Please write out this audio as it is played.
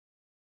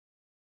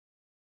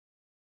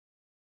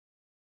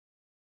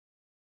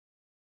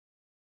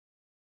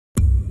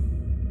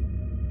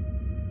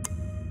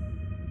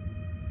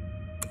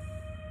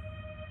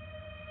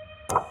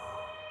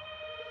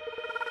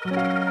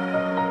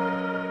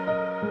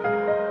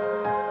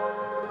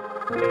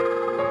Welcome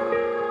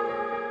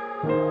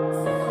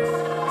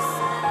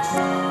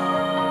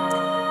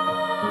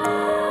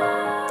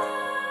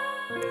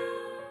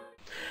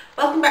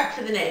back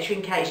to the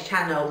Nurturing Cage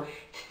channel.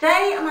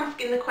 Today I'm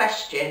asking the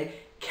question,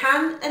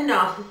 can a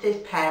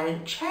narcissist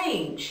parent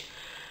change?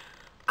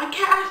 I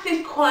get asked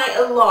this quite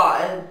a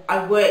lot, and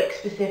I work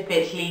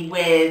specifically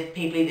with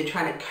people either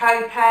trying to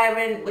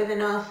co-parent with a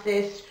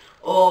narcissist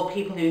or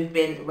people who've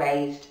been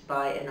raised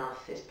by a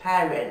narcissist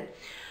parent.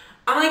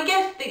 And I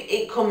guess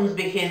it comes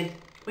because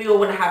we all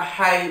want to have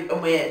hope,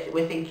 and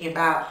we're thinking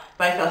about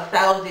both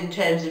ourselves in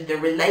terms of the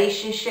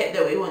relationship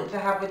that we want to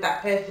have with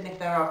that person if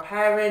they're our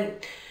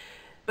parent,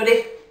 but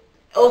if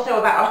also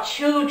about our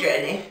children,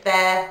 if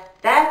they're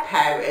their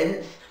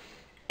parents,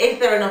 is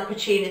there an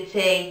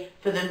opportunity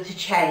for them to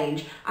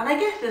change? And I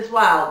guess as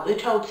well, we're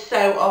told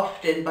so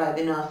often by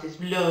the narcissist,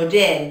 lured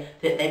in,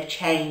 that they've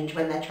changed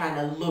when they're trying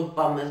to love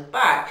bomb us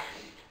back,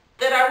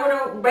 that I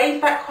want to raise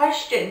that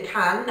question,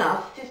 can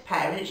narcissist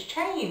parents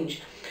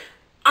change?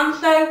 And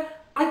so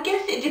I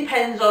guess it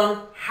depends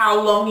on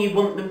how long you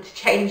want them to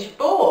change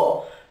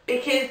for,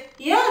 because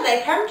yeah,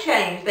 they can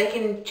change. They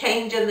can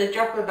change on the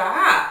drop of a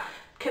hat.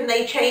 Can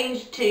they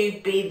change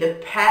to be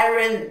the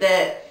parent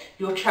that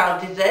your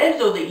child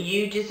deserves or that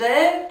you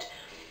deserved?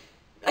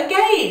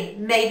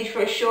 Again, maybe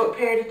for a short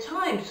period of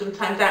time.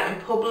 Sometimes out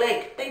in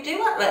public, they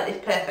do act like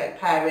this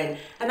perfect parent,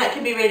 and that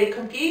can be really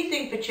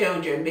confusing for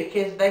children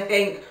because they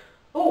think,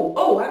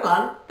 oh, hang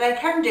on, they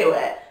can do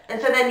it. And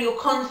so then you're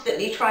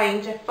constantly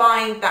trying to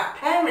find that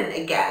parent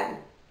again.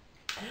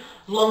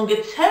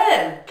 Longer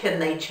term, can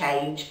they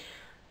change?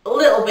 A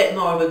little bit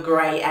more of a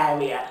grey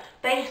area.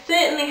 They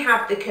certainly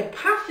have the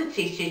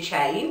capacity to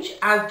change,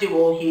 as do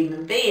all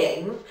human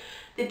beings.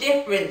 The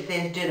difference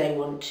is, do they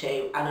want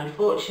to? And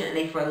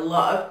unfortunately for a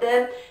lot of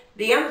them,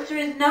 the answer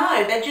is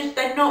no.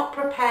 They're not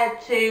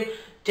prepared to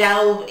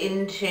delve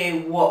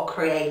into what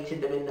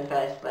created them in the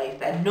first place.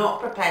 They're not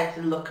prepared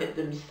to look at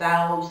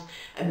themselves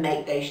and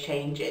make those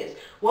changes.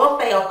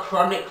 Whilst they are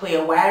chronically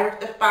aware of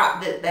the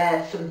fact that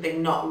there's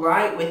something not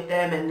right with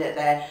them and that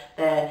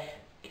they're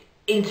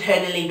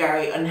internally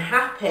very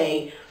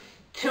unhappy,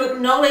 to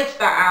acknowledge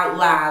that out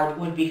loud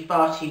would be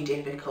far too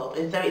difficult.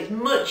 And so it's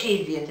much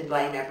easier to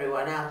blame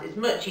everyone else. It's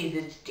much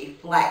easier to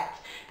deflect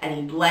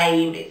any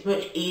blame. It's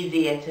much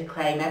easier to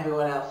claim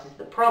everyone else is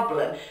the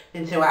problem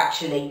than to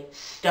actually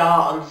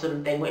start on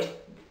something which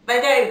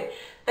they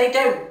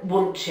don't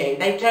want to.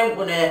 They don't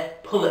want to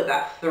pull at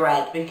that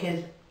thread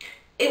because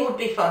it would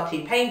be far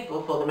too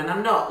painful for them. And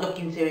I'm not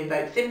looking to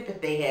invoke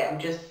sympathy here. I'm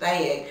just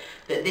saying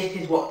that this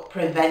is what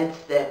prevents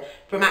them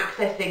from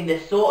accessing the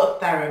sort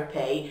of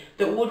therapy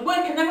that would work.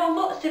 And there are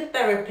lots of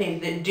therapies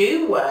that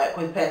do work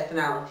with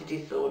personality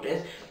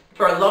disorders.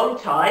 For a long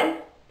time,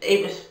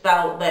 it was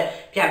felt that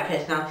if you had a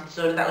personality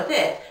disorder, that was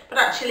it. But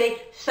actually,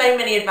 so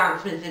many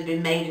advancements have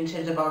been made in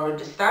terms of our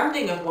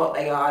understanding of what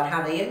they are and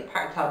how they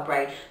impact our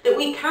brain that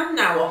we can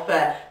now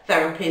offer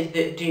therapies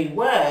that do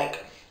work.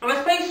 And I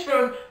suppose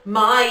from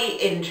my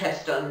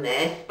interest on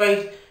this,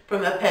 both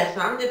from a person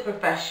and a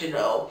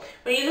professional,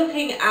 when you're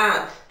looking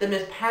at them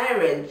as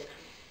parents,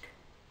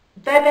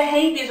 their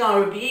behaviours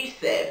are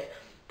abusive.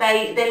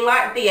 They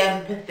lack the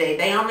empathy.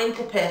 They are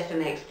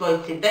interpersonally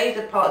exploitive. Those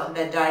are parts of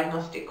their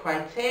diagnostic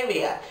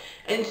criteria.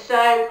 And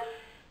so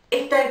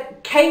if they're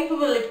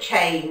capable of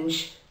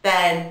change,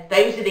 then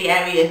those are the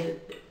areas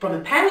from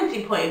a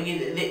parenting point of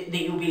view that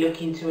you'll be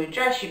looking to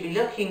address. You'll be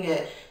looking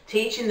at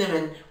teaching them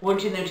and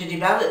wanting them to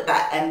develop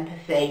that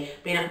empathy,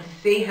 being able to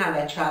see how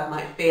their child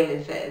might feel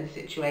in certain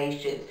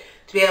situations,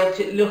 to be able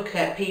to look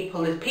at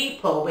people as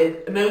people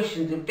with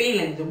emotions and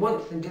feelings and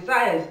wants and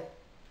desires,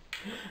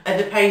 as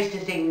opposed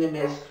to seeing them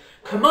as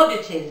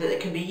commodities that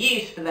can be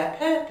used for their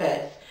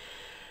purpose.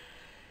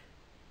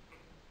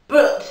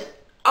 But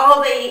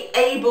are they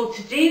able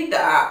to do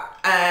that?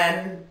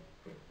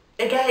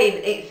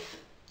 Again,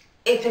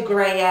 it's a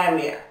grey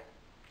area,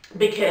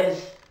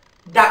 because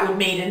that would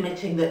mean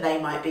admitting that they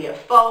might be at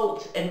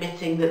fault,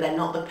 admitting that they're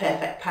not the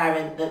perfect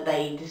parent that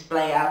they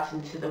display out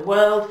into the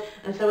world.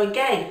 And so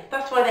again,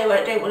 that's why they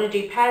don't want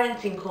to do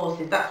parenting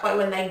courses. That's why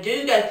when they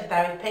do go to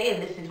therapy,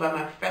 and this is where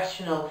my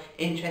professional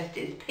interest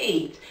is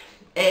piqued,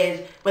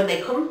 is when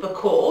they come for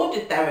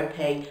court-ordered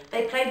therapy,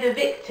 they play the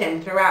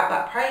victim throughout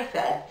that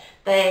process.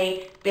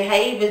 They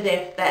behave as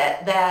if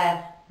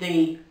they're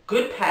the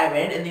good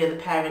parent and the other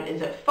parent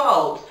is at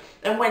fault.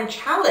 And when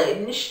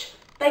challenged,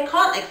 they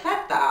can't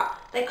accept that.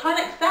 They can't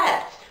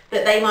accept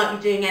that they might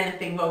be doing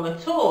anything wrong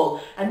at all.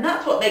 And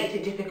that's what makes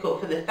it difficult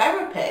for the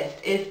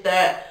therapist, is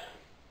that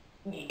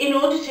in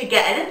order to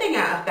get anything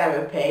out of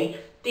therapy,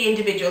 the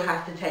individual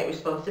has to take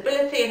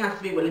responsibility and has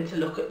to be willing to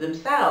look at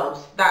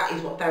themselves. That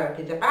is what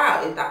therapy is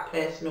about, is that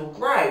personal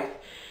growth.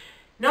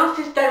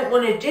 Narcissists don't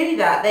want to do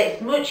that.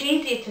 It's much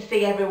easier to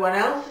see everyone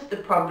else as the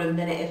problem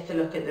than it is to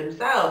look at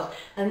themselves.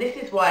 And this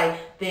is why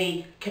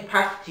the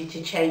capacity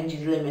to change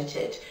is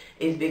limited,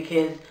 is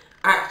because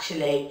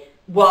actually,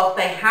 whilst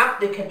they have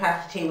the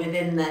capacity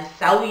within their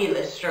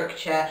cellular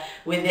structure,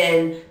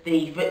 within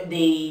the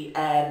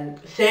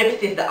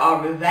services that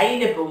are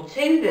available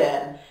to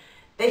them,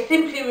 They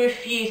simply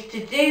refuse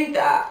to do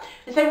that.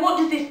 And so what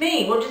does this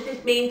mean? What does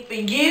this mean for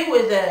you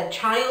as a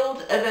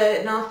child of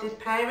a narcissist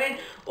parent,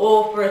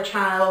 or for a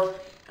child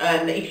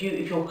if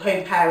you're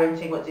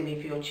co-parenting? What does it mean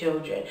for your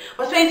children?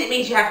 Well, I suppose it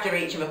means you have to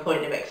reach a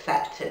point of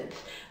acceptance.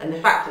 And the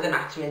fact of the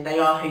matter is they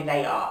are who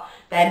they are.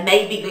 There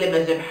may be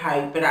glimmers of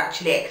hope, but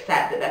actually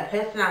accept that their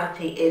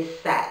personality is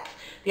set.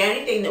 The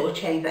only thing that will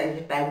change that is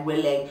if they're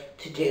willing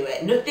to do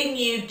it. Nothing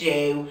you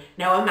do,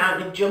 no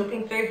amount of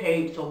jumping through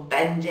hoops or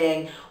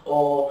bending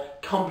or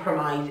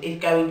compromise is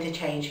going to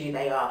change who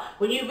they are.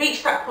 When you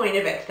reach that point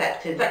of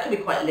acceptance, that can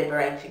be quite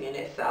liberating in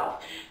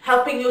itself.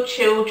 Helping your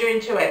children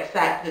to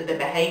accept that the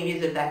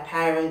behaviours of their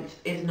parents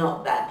is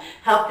not them.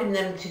 Helping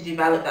them to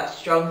develop that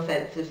strong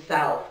sense of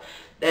self,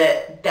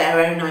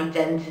 their own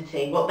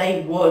identity, what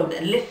they want,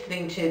 and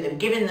listening to them,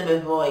 giving them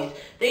a voice.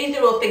 These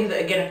are all things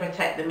that are going to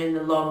protect them in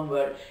the long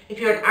run. If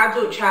you're an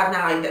adult child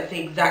now, that's the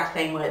exact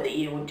same work that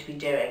you want to be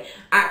doing.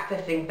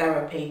 Accessing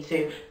therapy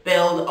to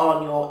build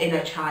on your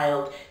inner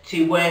child,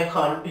 to work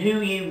on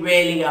who you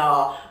really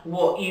are,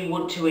 what you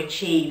want to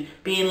achieve,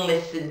 being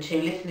listened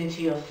to, listening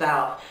to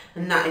yourself.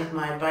 And that is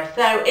my advice.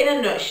 So in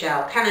a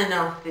nutshell, can a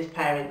narcissist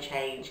parent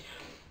change?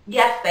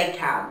 Yes, they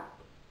can.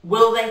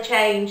 Will they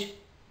change?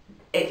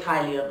 It's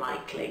highly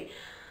unlikely.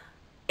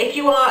 If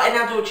you are an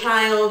adult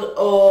child,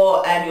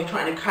 or you're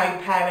trying to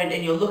co-parent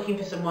and you're looking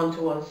for some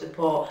one-to-one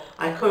support,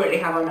 I currently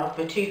have on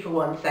offer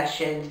 2-for-1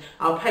 sessions.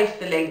 I'll post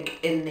the link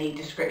in the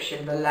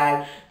description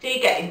below. Do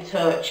get in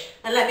touch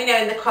and let me know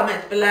in the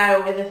comments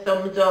below with a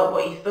thumbs up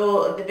what you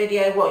thought of the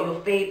video, what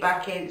your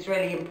feedback is. It's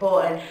really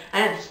important.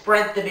 And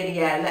spread the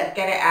video. Let's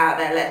get it out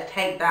there. Let's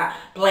take that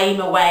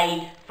blame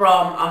away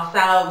from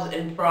ourselves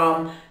and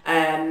from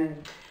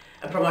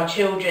our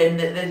children,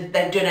 that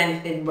they've done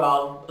anything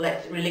wrong.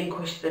 Let's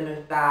relinquish them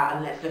of that,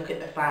 and let's look at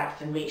the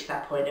facts and reach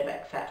that point of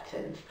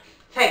acceptance.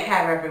 Take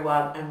care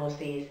everyone, and we'll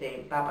see you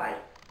soon. Bye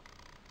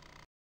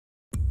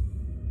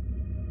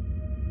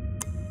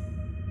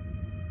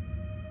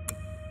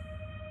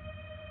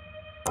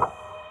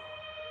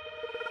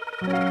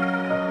bye.